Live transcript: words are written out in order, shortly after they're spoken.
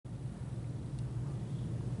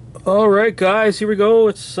All right, guys, here we go.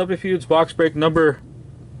 It's Subterfuge box break number.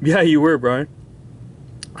 Yeah, you were, Brian.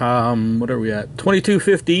 What are we at?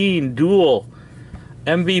 2215 dual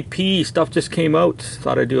MVP stuff just came out.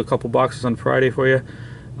 Thought I'd do a couple boxes on Friday for you.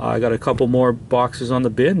 I got a couple more boxes on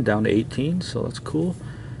the bin, down to 18, so that's cool.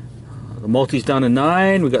 The multi's down to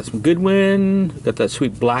 9. We got some Goodwin. We got that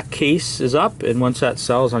sweet black case is up, and once that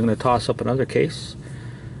sells, I'm going to toss up another case.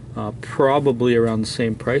 Probably around the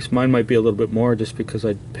same price. Mine might be a little bit more just because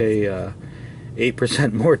I'd pay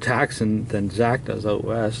 8% more tax than Zach does out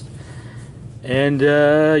west. And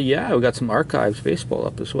yeah, we got some Archives baseball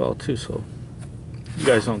up as well too, so you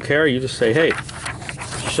guys don't care. You just say, hey,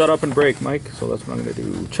 shut up and break, Mike. So that's what I'm going to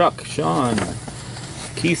do. Chuck, Sean,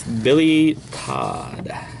 Keith, Billy,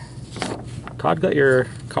 Todd. Todd got your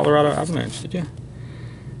Colorado Avalanche, did you?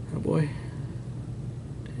 Oh boy.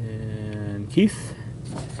 And Keith.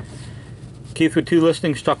 Keith with 2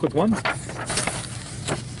 listings, Chuck with 1.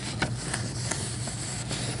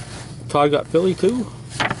 Todd got Philly too.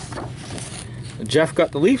 Jeff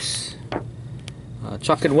got the Leafs.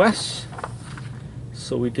 Chuck and Wes.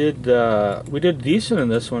 So we did decent in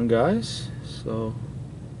this one, guys. So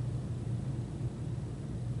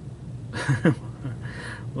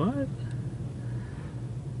what?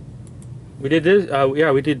 We did this.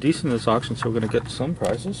 Yeah, we did decent in this auction, so we're gonna get some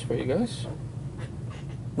prizes for you guys.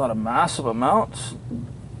 Not a massive amount,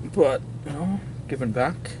 but you know, giving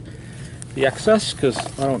back the excess because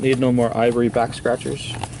I don't need no more ivory back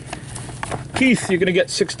scratchers. Keith, you're gonna get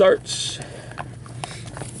 6 darts.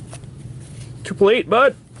 888,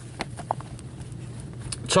 bud.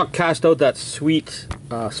 Chuck cast out that sweet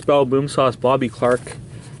Spell Boom Sauce Bobby Clark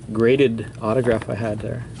graded autograph I had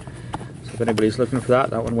there. So if anybody's looking for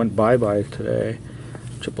that, that one went bye-bye today.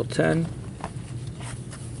 1010.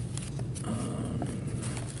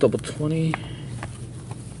 Double 20.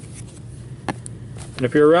 And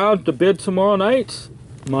if you're around to bid tomorrow night,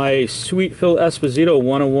 my sweet Phil Esposito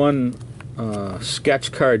 101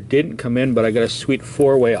 sketch card didn't come in, but I got a sweet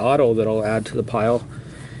 4-way auto that I'll add to the pile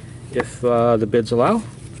if the bids allow.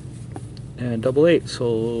 And 88.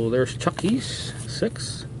 So there's Chucky's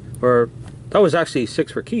 6. Or that was actually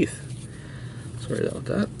 6 for Keith. Sorry about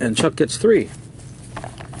that. And Chuck gets 3.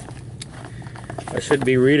 I should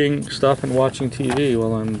be reading stuff and watching TV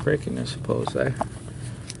while I'm breaking, I suppose, eh?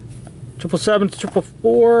 777 to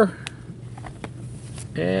 444.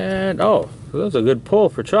 And, oh, that was a good pull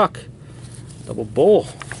for Chuck. Double bull.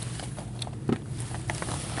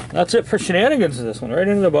 That's it for shenanigans in this one. Right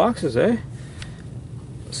into the boxes, eh?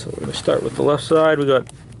 So we're going to start with the left side. We got,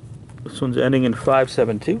 this one's ending in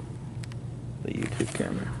 572. The YouTube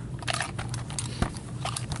camera.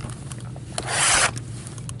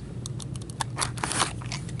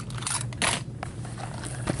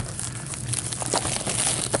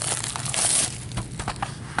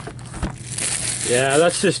 Yeah,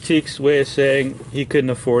 that's just Teek's way of saying he couldn't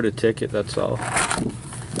afford a ticket, that's all.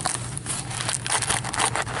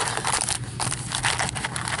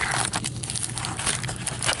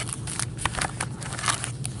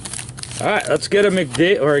 Alright, let's get a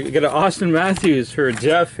get an Austin Matthews for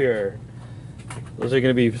Jeff here. Those are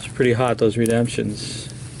going to be pretty hot, those redemptions.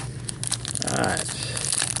 Alright.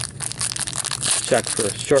 Check for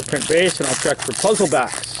short print base, and I'll check for puzzle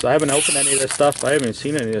backs. I haven't opened any of this stuff. I haven't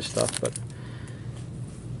seen any of this stuff, but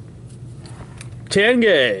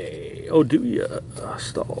Tangay, Oduya,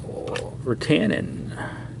 Stahl, Ratanen,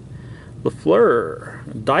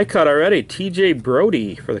 LaFleur, die cut already, TJ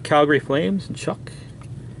Brody for the Calgary Flames, and Chuck.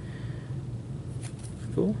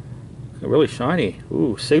 Cool. Really shiny.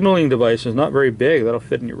 Ooh, signaling device is not very big. That'll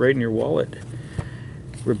fit right in your wallet.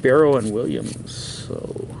 Ribeiro and Williams.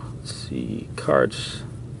 So, let's see. Cards.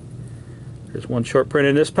 There's one short print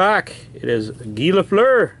in this pack. It is Guy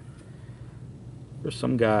Lafleur. For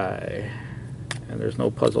some guy. And there's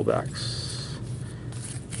no puzzle backs.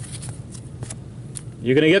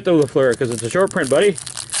 You're going to get the Lafleur because it's a short print, buddy.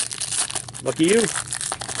 Lucky you.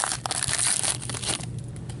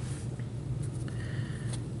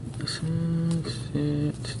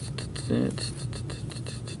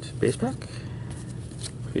 Base pack.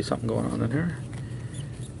 See something going on in here.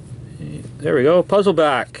 There we go. Puzzle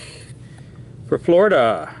back. For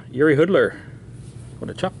Florida, Yuri Hoodler.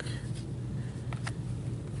 Going to Chuck.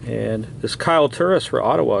 And this Kyle Turris for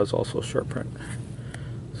Ottawa is also short print.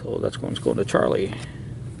 So that's going to Charlie.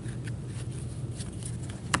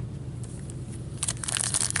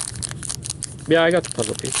 Yeah, I got the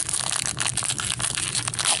puzzle piece.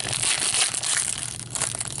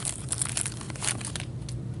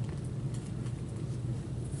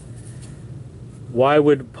 Why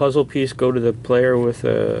would puzzle piece go to the player with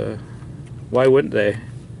a... Why wouldn't they?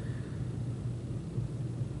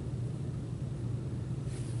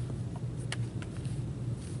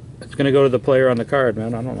 It's going to go to the player on the card,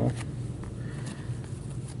 man. I don't know.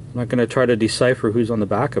 I'm not going to try to decipher who's on the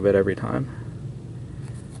back of it every time.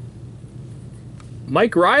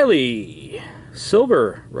 Mike Riley,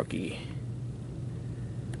 silver rookie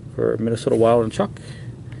for Minnesota Wild and Chuck.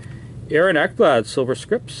 Aaron Ekblad, silver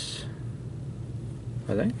scripts,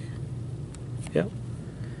 I think. Yep.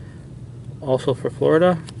 Also for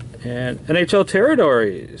Florida. And NHL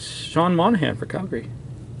Territories, Sean Monahan for Calgary.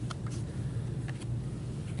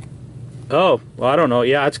 Oh, well, I don't know.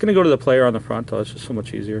 Yeah, it's going to go to the player on the front, though. It's just so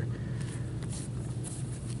much easier.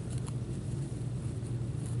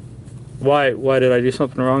 Why did I do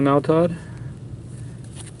something wrong now, Todd?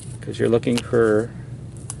 Because you're looking for...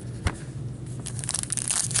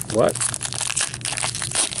 what?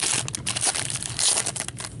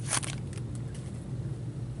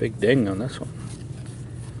 Big ding on this one.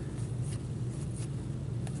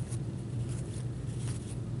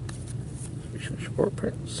 Short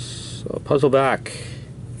prints. So puzzle back.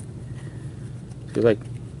 You're like,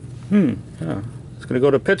 yeah. It's gonna go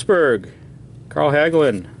to Pittsburgh. Carl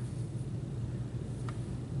Hagelin.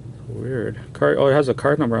 Weird. Oh, it has a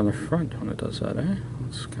card number on the front when it does that, eh?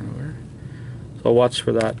 That's kind of weird. So I'll watch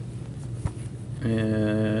for that.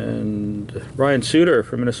 And Ryan Suter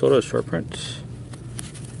from Minnesota, short print.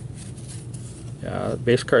 Yeah, the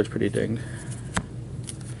base card's pretty dinged.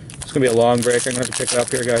 It's gonna be a long break. I'm gonna have to pick it up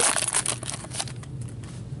here, guys.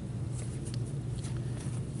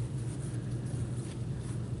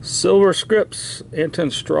 Silver scripts, Anton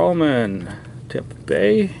Strawman, Tampa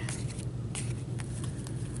Bay.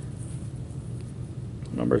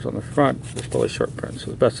 Numbers on the front, just always short prints.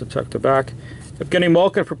 So the best to tuck the back. Evgeny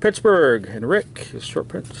Malkin for Pittsburgh, and Rick is short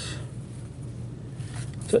prints.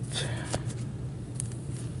 That's it.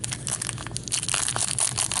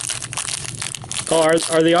 Oh,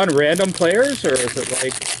 are they on random players, or is it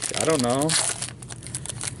like, I don't know.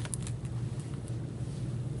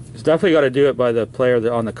 It's definitely got to do it by the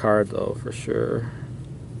player on the card, though, for sure.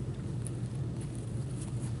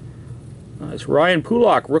 It's Ryan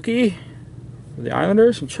Pulak, rookie for the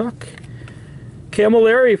Islanders, and Chuck.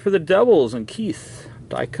 Camilleri for the Devils, and Keith,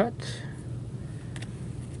 die cut.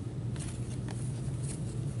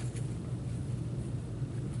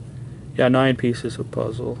 Yeah, 9 pieces of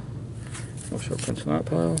puzzle. No short prints in that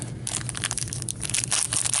pile.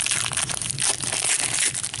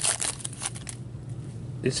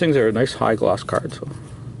 These things are a nice high gloss card. So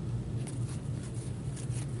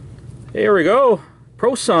here we go.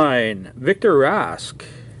 Pro sign, Victor Rask.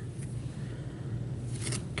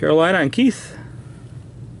 Carolina and Keith.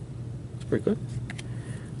 That's pretty good.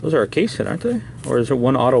 Those are a case hit, aren't they? Or is it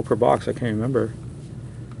one auto per box? I can't remember.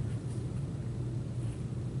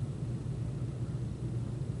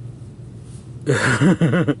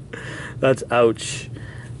 That's ouch.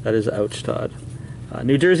 That is ouch, Todd.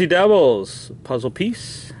 New Jersey Devils, puzzle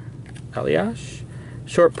piece, Aliash.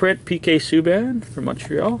 Short print, PK Subban from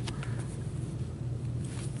Montreal.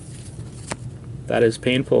 That is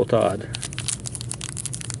painful, Todd.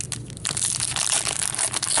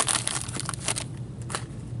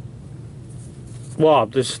 Well,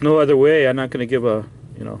 there's no other way. I'm not going to give a,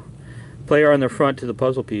 player on the front to the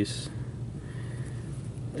puzzle piece.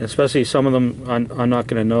 Especially some of them I'm not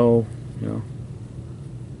going to know,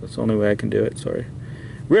 That's the only way I can do it, sorry.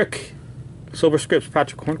 Rick, silver scripts,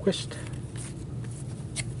 Patrick Hornquist.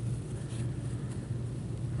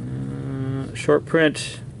 Short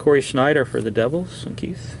print, Corey Schneider for the Devils, and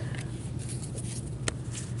Keith.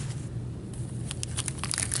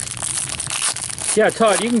 Yeah,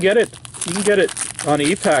 Todd, you can get it. You can get it on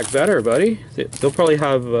e-Pack better, buddy. They'll probably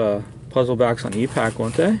have puzzle backs on e-Pack,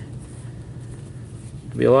 won't they?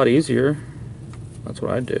 It'll be a lot easier. That's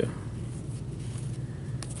what I'd do.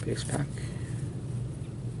 Base pack.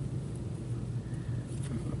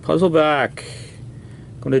 Puzzle back.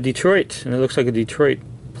 Going to Detroit, and it looks like a Detroit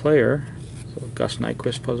player. So Gus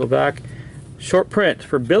Nyquist puzzle back. Short print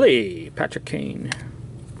for Billy, Patrick Kane.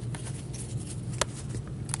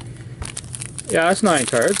 Yeah, that's 9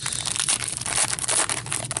 cards.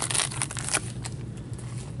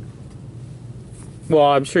 Well,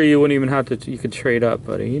 I'm sure you wouldn't even have to. You could trade up,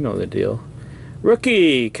 buddy. You know the deal.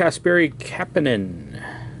 Rookie Kasperi Kapanen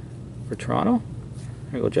for Toronto.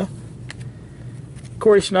 There you go, Jeff.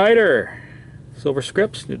 Corey Schneider, silver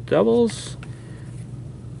scripts, New Devils.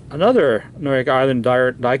 Another Nordic Island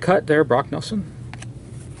die cut there, Brock Nelson.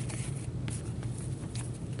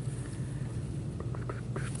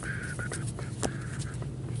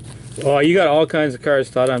 Oh, you got all kinds of cards,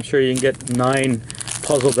 Todd. I'm sure you can get 9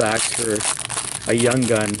 puzzle backs for a young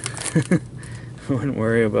gun. I wouldn't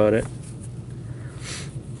worry about it.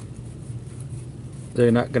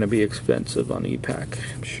 they're not going to be expensive on e-pack,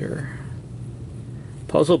 I'm sure.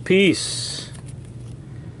 Puzzle piece.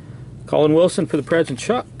 Colin Wilson for the Preds and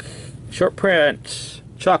Chuck. Short print.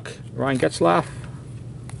 Chuck. Ryan Getzlaff.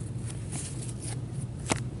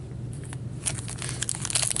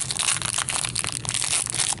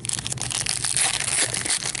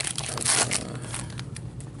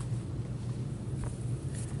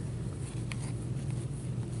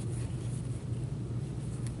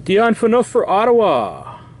 Dion Phaneuf for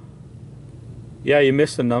Ottawa. Yeah, you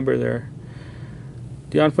missed the number there.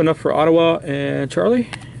 Dion Phaneuf for Ottawa and Charlie.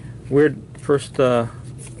 Weird first Dion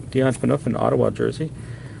Phaneuf in Ottawa jersey.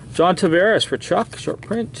 John Tavares for Chuck, short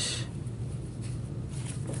print.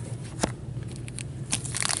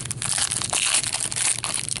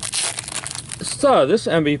 This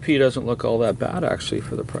MVP doesn't look all that bad actually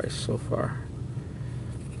for the price so far.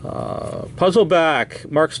 Puzzle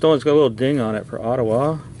back. Mark Stone's got a little ding on it for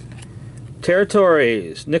Ottawa.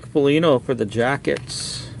 Territories. Nick Foligno for the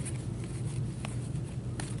Jackets.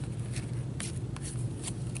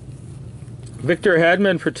 Victor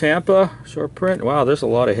Hedman for Tampa. Short print. Wow, there's a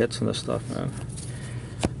lot of hits in this stuff, man.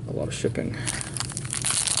 A lot of shipping.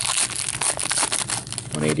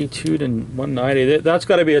 182 to 190. That's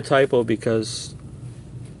got to be a typo because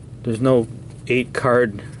there's no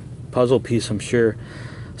 8-card puzzle piece, I'm sure.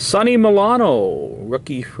 Sonny Milano,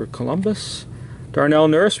 rookie for Columbus. Darnell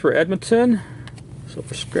Nurse for Edmonton.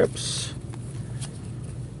 Silver scripts.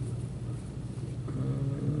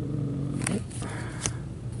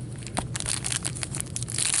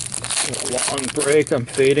 Long break. I'm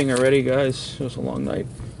fading already, guys. It was a long night.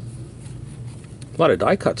 A lot of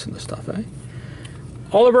die cuts in this stuff, eh?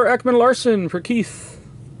 Oliver Ekman Larson for Keith.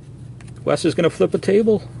 Wes is going to flip a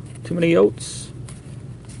table. Too many Yotes.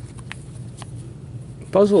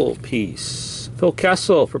 Puzzle piece. Phil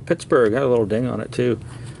Kessel for Pittsburgh. Got a little ding on it, too.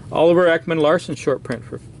 Oliver Ekman Larson short print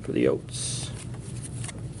for the Yotes.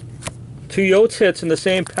 2 Yotes hits in the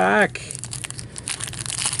same pack.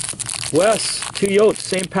 Wes, 2 Yotes,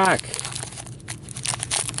 same pack.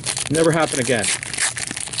 Never happen again.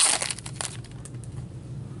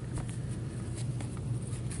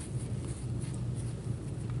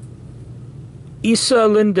 Issa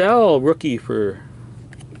Lindell, rookie for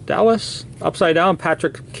Dallas. Upside down,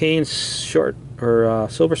 Patrick Kane's short or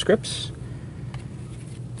silver scripts.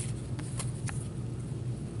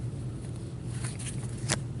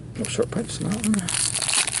 No short prints in that one.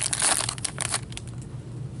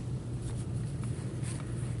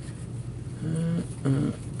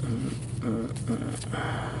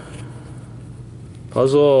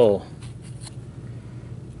 Puzzle.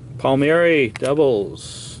 Palmieri,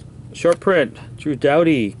 Devils. Short print, Drew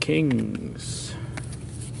Doughty, Kings.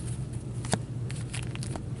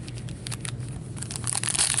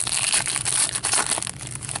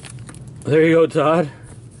 There you go, Todd.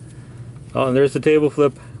 Oh, and there's the table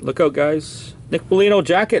flip. Look out, guys. Nick Foligno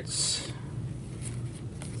Jackets.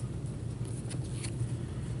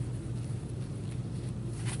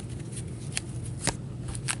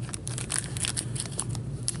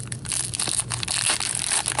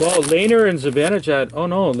 Well, Lehner and Zibanejad. Oh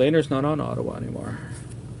no, Lehner's not on Ottawa anymore.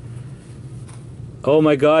 Oh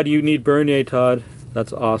my God, you need Bernier, Todd.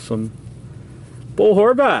 That's awesome. Bo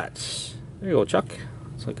Horvat. There you go, Chuck.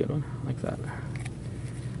 That's a good one. I like that.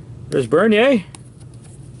 There's Bernier.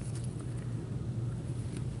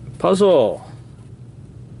 Puzzle.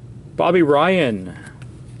 Bobby Ryan.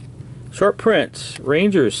 Short print.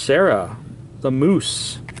 Rangers. Sarah. The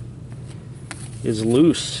Moose is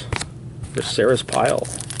loose. There's Sarah's pile.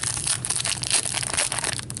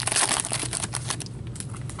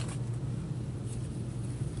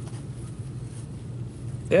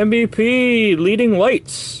 MVP leading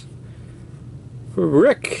lights for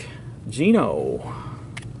Rick Gino.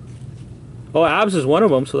 Oh, Abs is one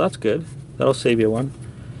of them, so that's good. That'll save you one.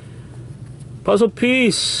 Puzzle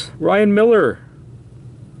piece, Ryan Miller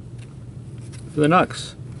for the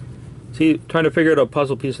Nucks. See, trying to figure out a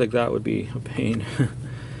puzzle piece like that would be a pain.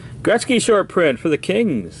 Gretzky short print for the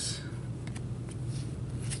Kings.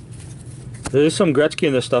 There's some Gretzky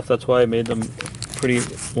in this stuff, that's why I made them pretty,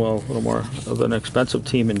 well, a little more of an expensive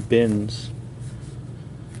team in bins.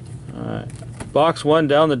 Alright. Box 1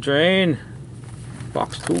 down the drain.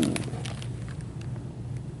 Box 2.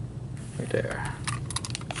 Right there.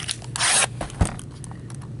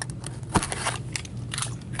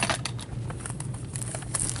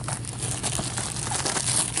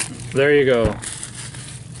 There you go.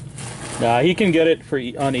 Nah, he can get it for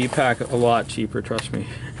on e-pack a lot cheaper, trust me.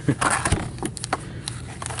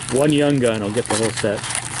 One young gun will get the whole set.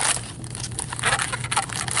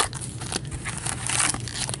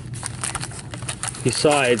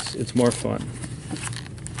 Besides, it's more fun.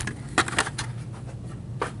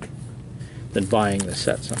 than buying the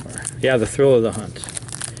set somewhere. Yeah, the thrill of the hunt.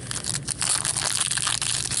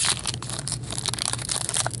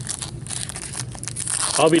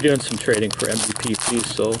 I'll be doing some trading for MVP too,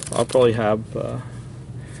 so I'll probably have,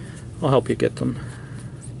 I'll help you get them.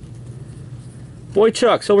 Boy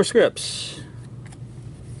Chuck, Silver Scripts.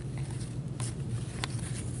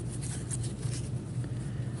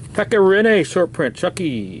 Pecorine, short print,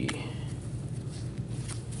 Chucky.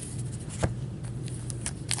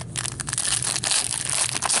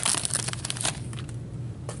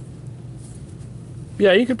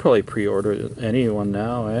 Yeah, you could probably pre-order anyone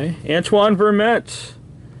now, eh? Antoine Vermette.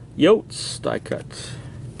 Yotes, die cut.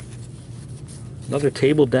 Another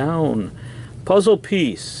table down. Puzzle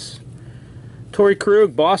piece. Torrey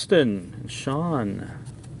Krug, Boston. And Sean.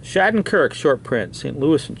 Shattenkirk, short print. St.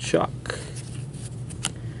 Louis and Chuck.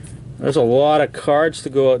 There's a lot of cards to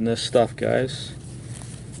go out in this stuff, guys.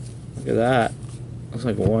 Look at that. That's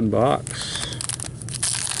like one box.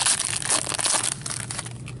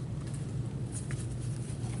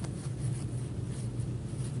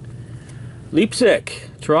 Leipzig,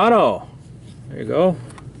 Toronto. There you go.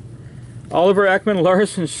 Oliver Ekman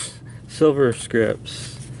Larson Silver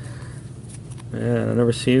Scripts. Man, I've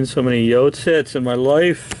never seen so many Yotes hits in my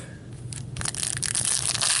life.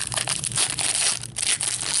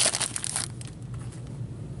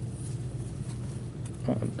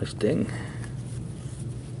 Oh, nice ding.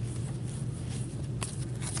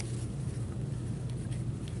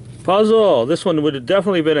 Puzzle. This one would have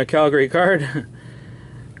definitely been a Calgary card.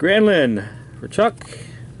 Granlund for Chuck.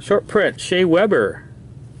 Short print, Shea Weber.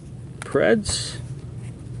 Preds.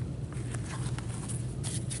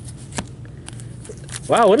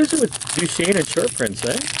 Wow, what is it with Duchesne and short prints,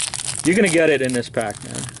 eh? You're going to get it in this pack,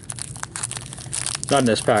 man. Not in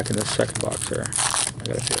this pack, in this second box here. I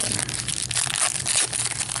got a feeling.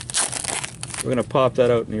 We're going to pop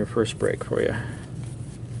that out in your first break for you.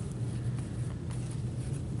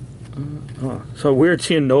 Oh, so weird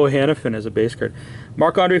seeing Noah Hannafin as a base card.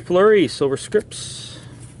 Marc-Andre Fleury, Silver Scripts.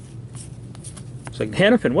 It's like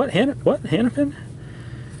Hannafin. What? What? Hannafin?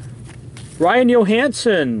 Ryan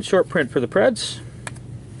Johansson, short print for the Preds.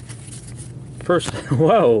 First,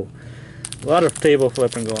 whoa. A lot of table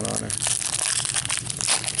flipping going on there.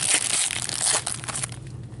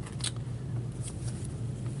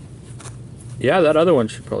 Yeah, that other one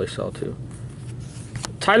should probably sell too.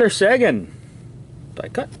 Tyler Seguin, die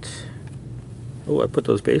cut. Oh, I put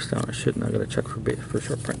those base down. I shouldn't. I gotta check for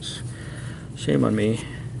short prints. Shame on me.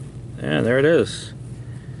 And there it is.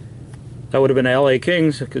 That would have been LA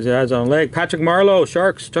Kings because it has on a leg. Patrick Marleau,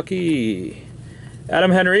 Sharks, Chucky.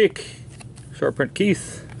 Adam Henrique, short print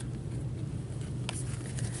Keith.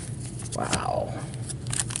 Wow.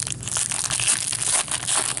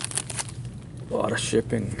 A lot of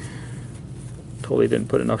shipping. Totally didn't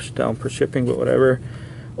put enough down for shipping, but whatever.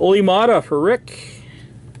 Oli Mata for Rick.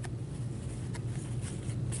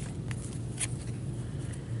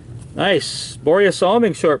 Nice. Boreas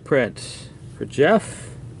Alming short print for Jeff.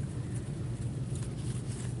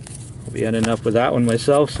 I'll be ending up with that one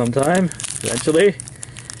myself sometime, eventually.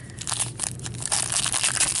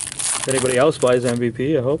 If anybody else buys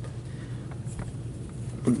MVP, I hope.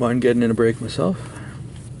 Wouldn't mind getting in a break myself.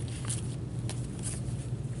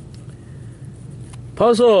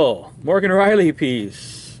 Puzzle. Morgan Riley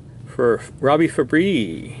piece for Robbie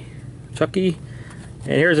Fabry. Chucky.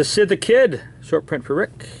 And here's a Sid the Kid short print for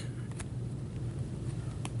Rick.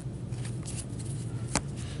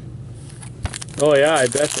 Oh yeah, I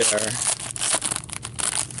bet they are.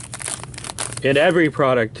 In every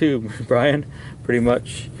product too, Brian. Pretty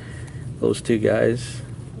much. Those two guys.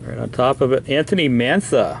 Right on top of it. Anthony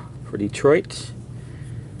Mantha for Detroit.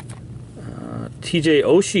 TJ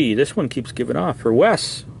Oshie. This one keeps giving off for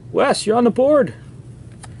Wes. Wes, you're on the board.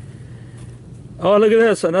 Oh, look at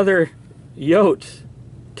this. Another Yote.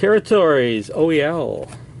 Territories. OEL.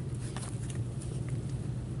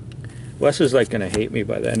 Wes is like going to hate me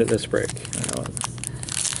by the end of this break. I know it.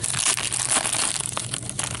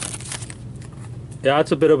 Yeah,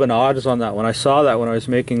 it's a bit of an odds on that one. I saw that when I was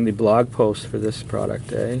making the blog post for this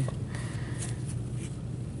product, eh?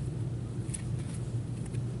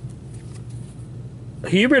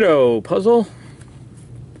 Huberto puzzle.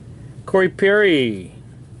 Corey Perry.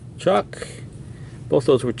 Chuck. Both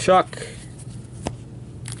those were Chuck.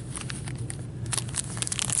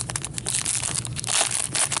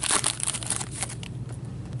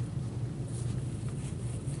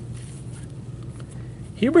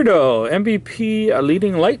 Huberto, MVP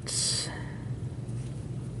Leading Lights.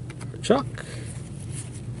 Chuck.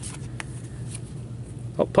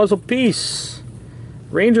 Oh, puzzle piece.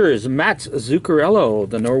 Rangers, Mats Zuccarello,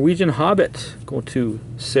 the Norwegian Hobbit. Going to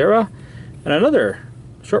Sarah. And another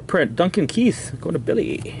short print, Duncan Keith, going to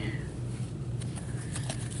Billy.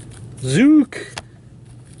 Zook.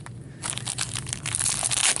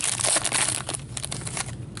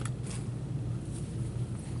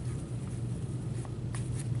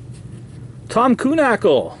 Tom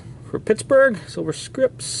Kuhnackel for Pittsburgh, silver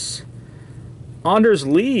scripts. Anders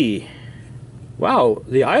Lee. Wow,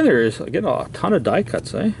 the Islanders getting a ton of die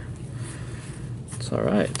cuts, eh? It's all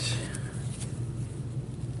right.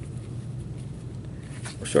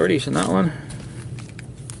 Shorties in that one.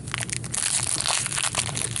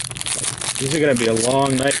 These are going to be a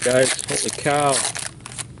long night, guys. Holy cow.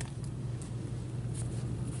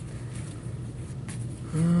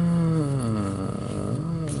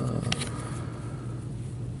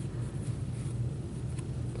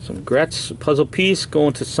 Some Gretz puzzle piece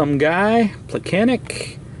going to some guy.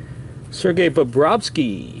 Plekanec. Sergei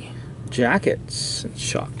Bobrovsky. Jackets and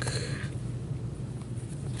Chuck.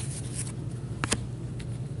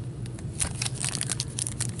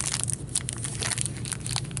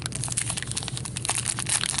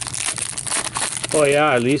 Oh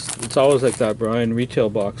yeah, at least it's always like that, Brian. Retail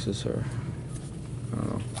boxes are, I don't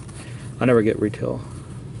know. I never get retail.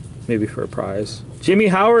 Maybe for a prize. Jimmy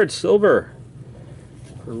Howard, silver.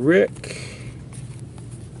 For Rick.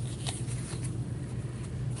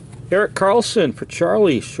 Eric Carlson for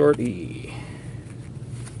Charlie, shorty.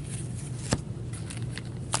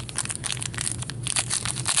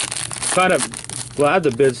 Kind of glad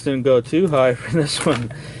the bids didn't go too high for this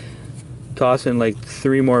one. Tossing like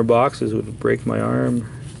 3 more boxes would break my arm.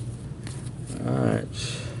 Alright.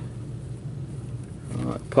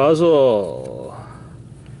 Puzzle.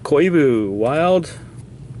 Koivu, Wild.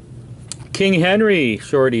 King Henry,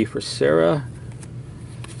 shorty for Sarah.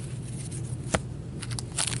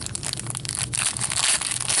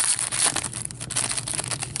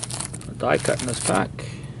 A die cut in this pack.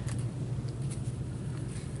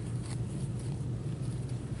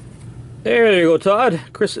 There you go, Todd.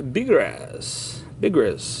 Chris Bigras.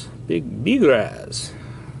 Bigras.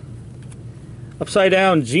 Upside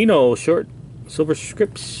down, Gino, short, silver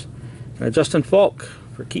scripts. And Justin Falk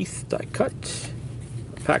for Keith, die cut.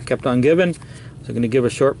 Pack kept on giving. Was I going to give a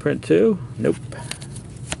short print too? Nope.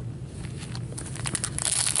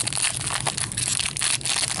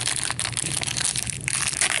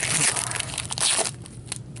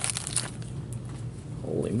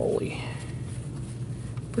 Holy moly.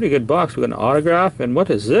 Pretty good box. We got an autograph. And what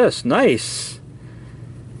is this? Nice.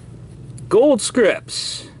 Gold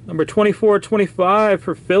scripts. Number 24-25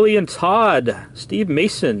 for Philly and Todd. Steve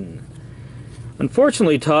Mason.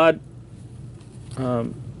 Unfortunately, Todd,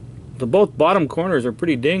 the both bottom corners are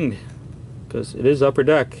pretty dinged because it is upper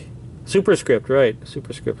deck. Superscript, right.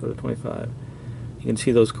 Superscript for the 25. You can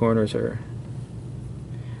see those corners are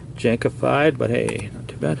jankified, but hey, not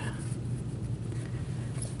too bad.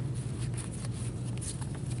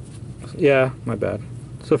 Yeah, my bad.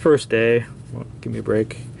 It's the first day. Well, give me a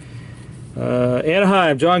break.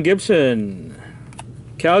 Anaheim, John Gibson.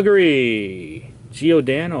 Calgary,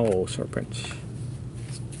 Giordano, short print.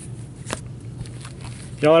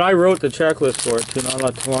 You know what, I wrote the checklist for it too,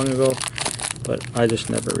 not too long ago, but I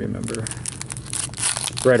just never remember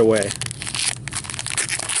right away.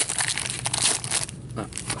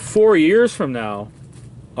 4 years from now,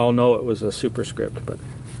 I'll know it was a superscript, but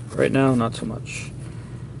right now, not so much.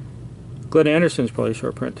 Glenn Anderson's probably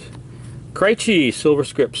short print. Krejci, silver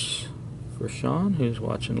scripts for Sean, who's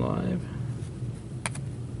watching live.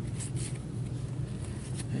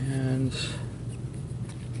 And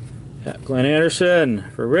yeah, Glenn Anderson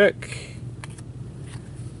for Rick.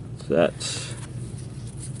 What's that?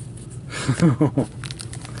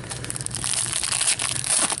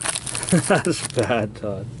 That's bad,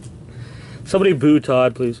 Todd. Somebody boo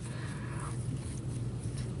Todd, please.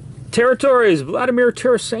 Territories, Vladimir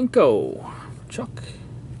Tarasenko. Chuck.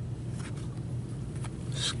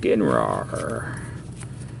 Skinrar.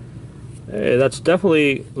 Hey, that's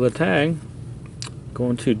definitely Letang.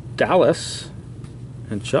 Going to Dallas.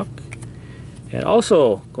 And Chuck. And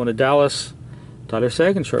also going to Dallas, Tyler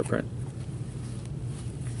Seguin short print.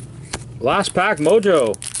 Last pack,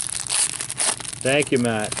 Mojo. Thank you,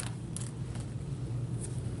 Matt.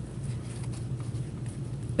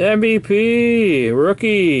 MVP,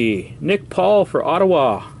 rookie, Nick Paul for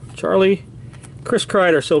Ottawa. Charlie. Chris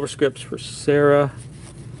Kreider, silver scripts for Sarah.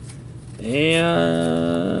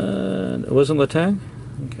 And it wasn't Letang?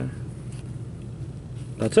 Okay.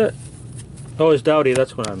 That's it. Oh, it's Doughty,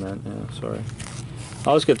 that's what I meant. Yeah, sorry. I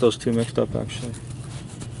always get those two mixed up, actually.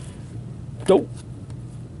 Nope.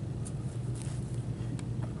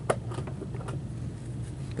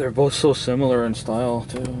 They're both so similar in style,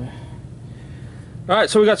 too. Alright,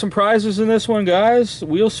 so we got some prizes in this one, guys.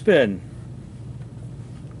 Wheel spin.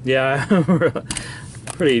 Yeah,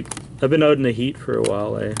 pretty. I've been out in the heat for a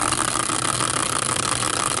while, eh?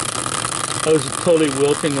 I was totally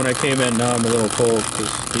wilting when I came in. Now I'm a little cold because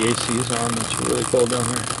the AC is on. It's really cold down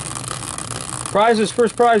here. Prizes.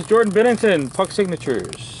 First prize, Jordan Binnington, puck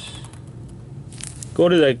signatures. Go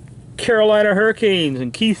to the Carolina Hurricanes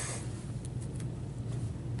and Keith.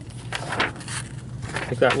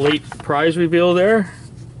 Like that late prize reveal there.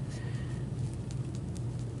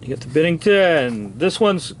 You get the Binnington. This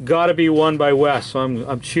one's got to be won by Wes, so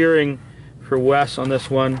I'm cheering for Wes on this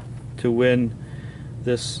one to win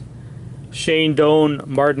this Shane Doan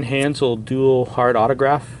Martin Hansel dual hard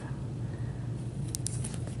autograph.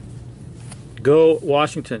 Go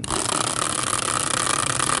Washington.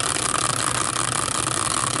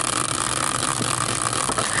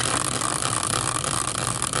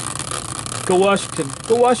 Go Washington.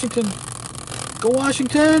 Go Washington. Go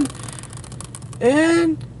Washington.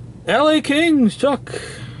 And LA Kings, Chuck.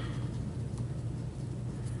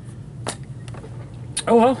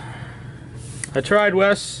 Oh well. I tried,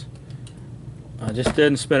 Wes. I just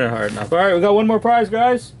didn't spin it hard enough. Alright, we got one more prize,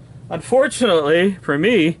 guys. Unfortunately, for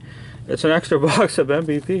me, it's an extra box of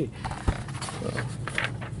MVP. So,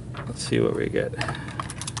 let's see what we get.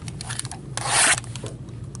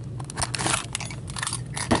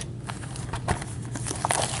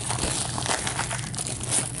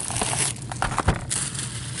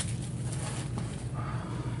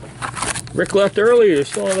 Rick left early. You're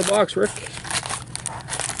still in the box, Rick.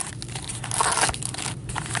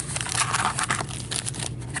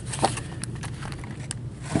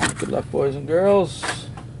 Good luck, boys and girls.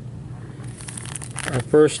 Our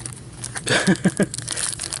first.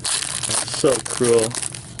 That's so cruel.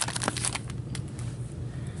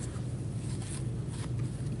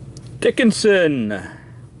 Dickinson.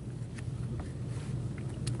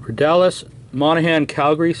 For Dallas, Monahan,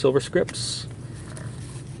 Calgary, Silver Scripts.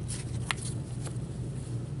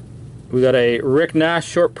 We got a Rick Nash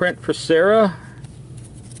short print for Sarah.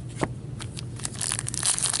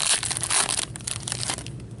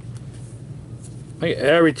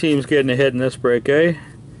 Every team's getting a hit in this break, eh?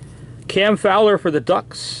 Cam Fowler for the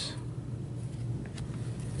Ducks.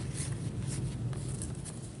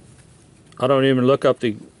 I don't even look up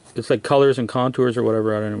the... It's like colors and contours or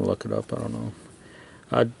whatever. I don't even look it up. I don't know.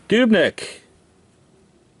 Dubnyk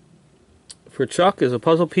for Chuck is a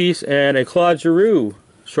puzzle piece, and a Claude Giroux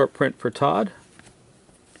short print for Todd.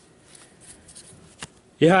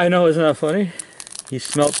 Yeah, I know, isn't that funny? He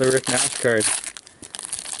smelt the Rick Nash card.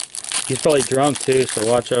 He's probably drunk too, so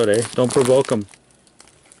watch out, eh? Don't provoke him.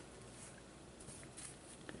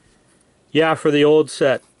 Yeah, for the old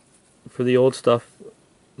set. For the old stuff.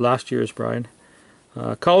 Last year's, Brian.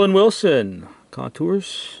 Colin Wilson.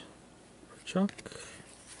 Contours. For Chuck.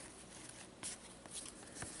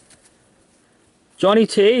 Johnny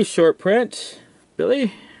Tay short print.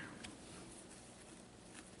 Billy.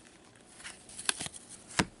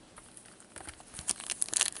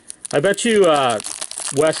 I bet you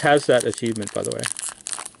Wes has that achievement, by the way.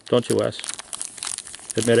 Don't you, Wes?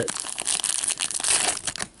 Admit it.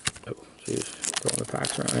 Oh, jeez. Throwing the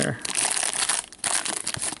packs around here.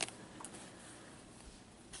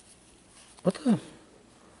 What the?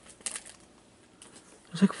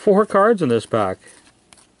 There's like 4 cards in this pack.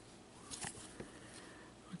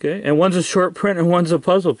 Okay, and one's a short print and one's a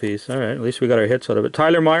puzzle piece. Alright, at least we got our hits out of it.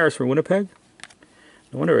 Tyler Myers for Winnipeg.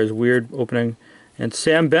 No wonder his weird opening. And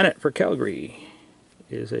Sam Bennett for Calgary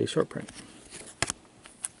is a short print.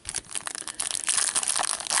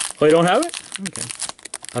 Oh, you don't have it? Okay.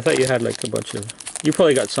 I thought you had like a bunch of... You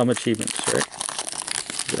probably got some achievements, right?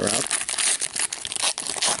 Get around.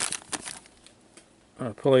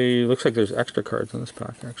 Probably looks like there's extra cards in this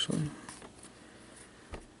pack, actually.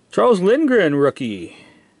 Charles Lindgren, rookie.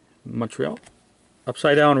 Montreal.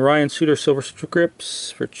 Upside down Ryan Suter silver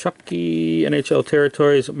scripts for Chucky. NHL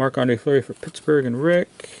territories Marc-Andre Fleury for Pittsburgh and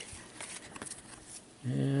Rick.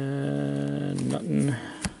 And nothing.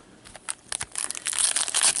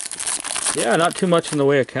 Yeah, not too much in the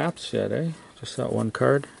way of caps yet, eh? Just that one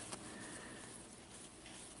card.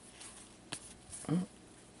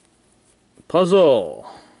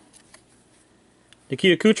 Puzzle.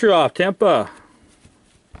 Nikita Kucherov, Tampa.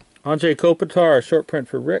 Andrei Kopitar, short print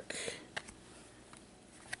for Rick.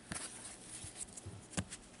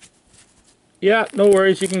 Yeah, no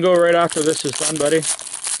worries. You can go right after this is done, buddy.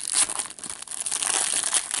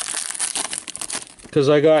 Because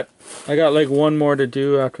I got like one more to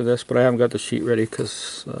do after this, but I haven't got the sheet ready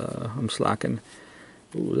because I'm slacking.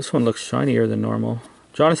 Ooh, this one looks shinier than normal.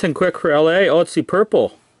 Jonathan Quick for LA. Oh, it's the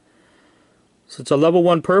purple. So it's a level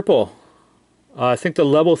 1 purple. I think the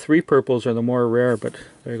level 3 purples are the more rare, but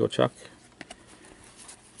there you go, Chuck.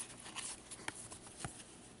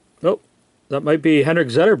 Nope. That might be Henrik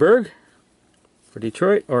Zetterberg for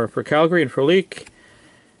Detroit, or for Calgary and for Leak.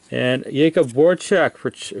 And Jakob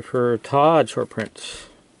Voracek for Todd, short print.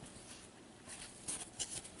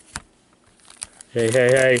 Hey, hey,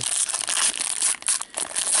 hey.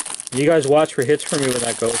 You guys watch for hits for me when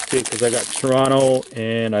that goes too, because I got Toronto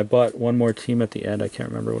and I bought one more team at the end. I can't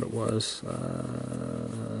remember what it was.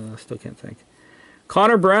 Still can't think.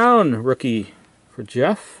 Connor Brown, rookie for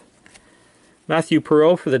Jeff. Matthew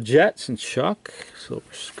Perreault for the Jets and Chuck.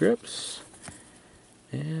 Silver Scripts.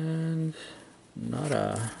 And not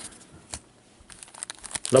a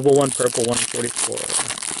level 1 purple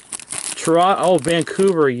 144. Toronto, oh,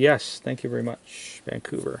 Vancouver, yes. Thank you very much,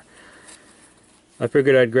 Vancouver. I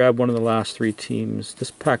figured I'd grab one of the last 3 teams.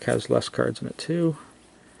 This pack has less cards in it too.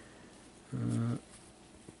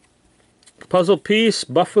 Puzzle piece,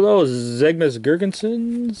 Buffalo, Zegnas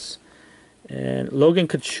Girgensons. And Logan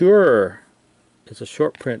Couture is a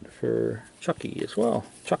short print for Chucky as well.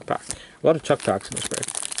 Chuck pack. A lot of Chuck packs in this break.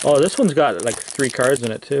 Oh, this one's got like 3 cards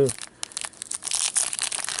in it too.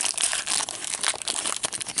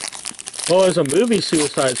 Oh, there's a movie,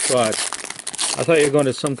 Suicide Squad. I thought you were going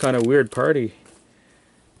to some kind of weird party.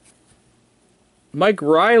 Mike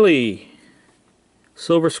Riley,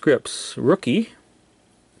 Silver Scripts, rookie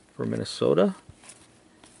for Minnesota.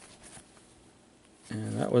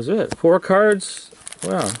 And that was it. 4 cards.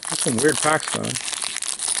 Wow, there's some weird packs going.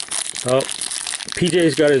 Oh,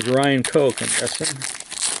 PJ's got his Ryan Coke, I'm guessing.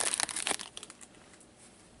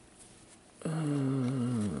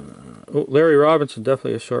 Oh, Larry Robinson,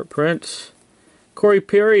 definitely a short print. Corey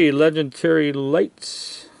Perry, Legendary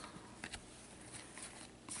Lights.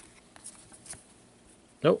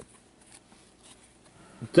 Nope.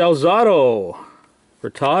 Delzato for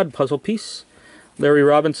Todd, puzzle piece. Larry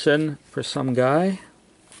Robinson for some guy.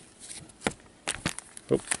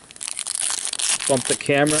 Oh. Bump the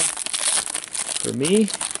camera for me.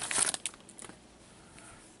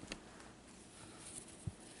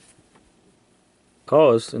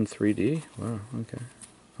 Oh, it's in 3D. Wow, okay.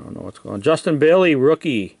 I don't know what's going on. Justin Bailey,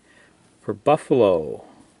 rookie for Buffalo.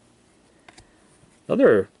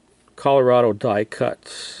 Another Colorado die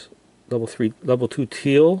cut, level 3, level 2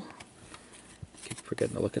 teal. Keep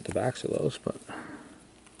forgetting to look at the backs of those, but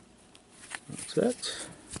that's it.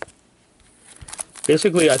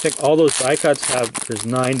 Basically, I think all those die cuts have, there's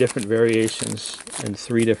 9 different variations in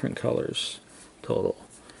 3 different colors total.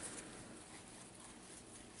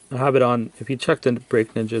 I have it on, if you check the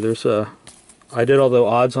Break Ninja, there's a, I did all the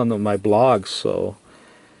odds on my blogs, so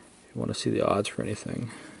if you want to see the odds for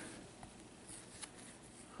anything.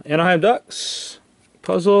 Anaheim Ducks,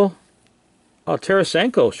 puzzle. Oh,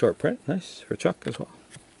 Tarasenko, short print. Nice for Chuck as well.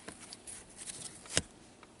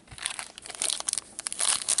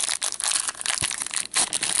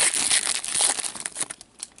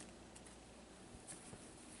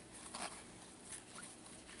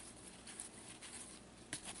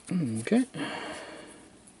 Okay.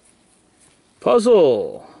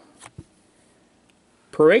 Puzzle.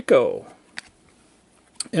 Pareko.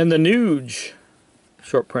 And the Nuge.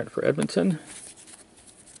 Short print for Edmonton.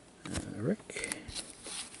 Rick.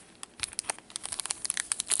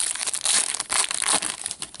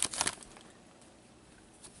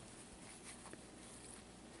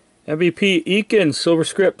 MVP Eakin, Silver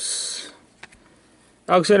Scripts.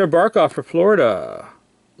 Alexander Barkov for Florida.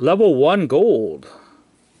 Level 1 gold.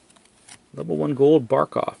 Level 1 gold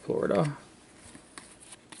Barkov, Florida.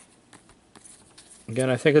 Again,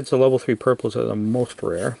 I think it's the level 3 purples that are the most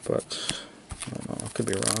rare, but I don't know, I could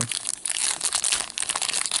be wrong.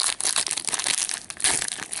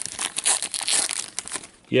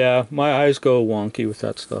 Yeah, my eyes go wonky with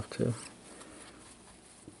that stuff too.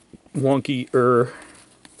 Wonky-er.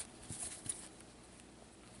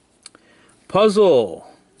 Puzzle.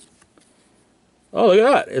 Oh, look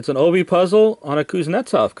at that. It's an Obi puzzle on a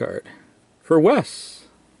Kuznetsov card. For Wes.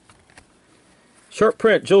 Short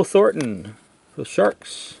print, Joe Thornton for the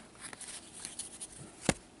Sharks.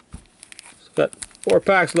 It's got 4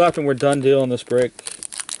 packs left and we're done deal on this break.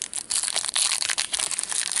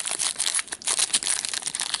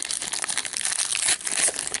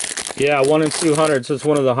 Yeah, 1 in 200, so it's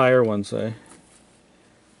one of the higher ones. There's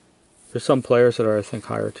some players that are, I think,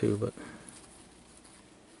 higher too, but...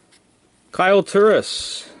 Kyle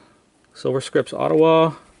Turris, Silver Scripts,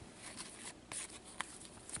 Ottawa.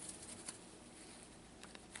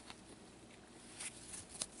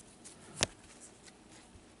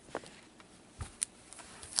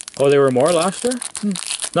 Oh, there were more last year?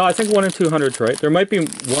 No, I think 1 in 200's right. There might be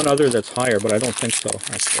one other that's higher, but I don't think so.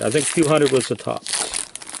 Actually, I think 200 was the top.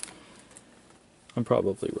 I'm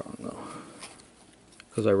probably wrong, though,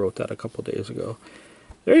 because I wrote that a couple days ago.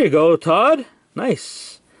 There you go, Todd.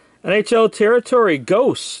 Nice. NHL Territory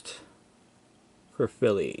Ghost for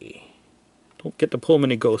Philly. Don't get to pull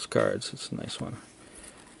many ghost cards. It's a nice one.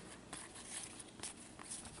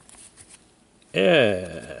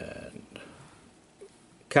 And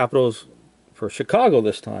Capitals for Chicago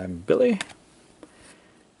this time, Billy.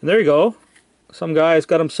 And there you go. Some guy's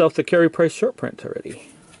got himself the Carey Price short print already.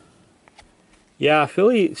 Yeah,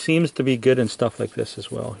 Philly seems to be good in stuff like this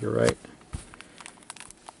as well. You're right.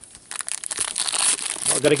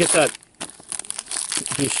 Oh, gotta get that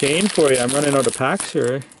Duchesne for you. I'm running out of packs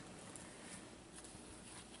here. Eh?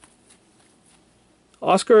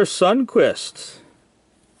 Oscar Sundquist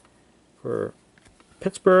for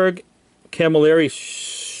Pittsburgh. Camilleri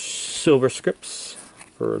silver scripts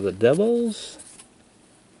for the Devils.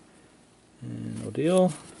 And no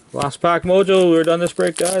deal. Last pack mojo. We're done this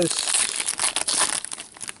break, guys.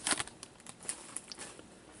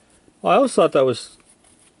 Well, I always thought that was.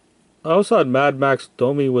 I always thought Mad Max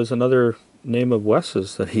Domi was another name of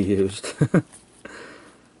Wes's that he used.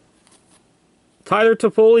 Tyler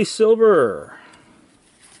Toffoli silver.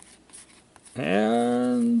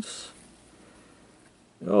 And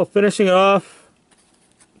finishing it off,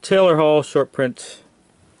 Taylor Hall short print.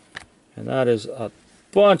 And that is a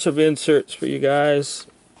bunch of inserts for you guys.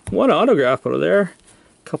 One autograph out of there.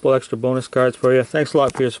 A couple extra bonus cards for you. Thanks a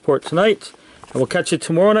lot for your support tonight. And we'll catch you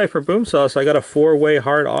tomorrow night for Boom Sauce. I got a 4-way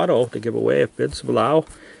hard auto to give away if bids allow.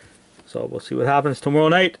 So we'll see what happens tomorrow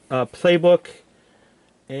night. Playbook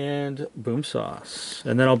and Boom Sauce.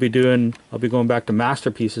 And then I'll be going back to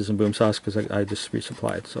masterpieces and Boom Sauce because I just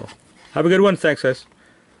resupplied. So have a good one. Thanks, guys.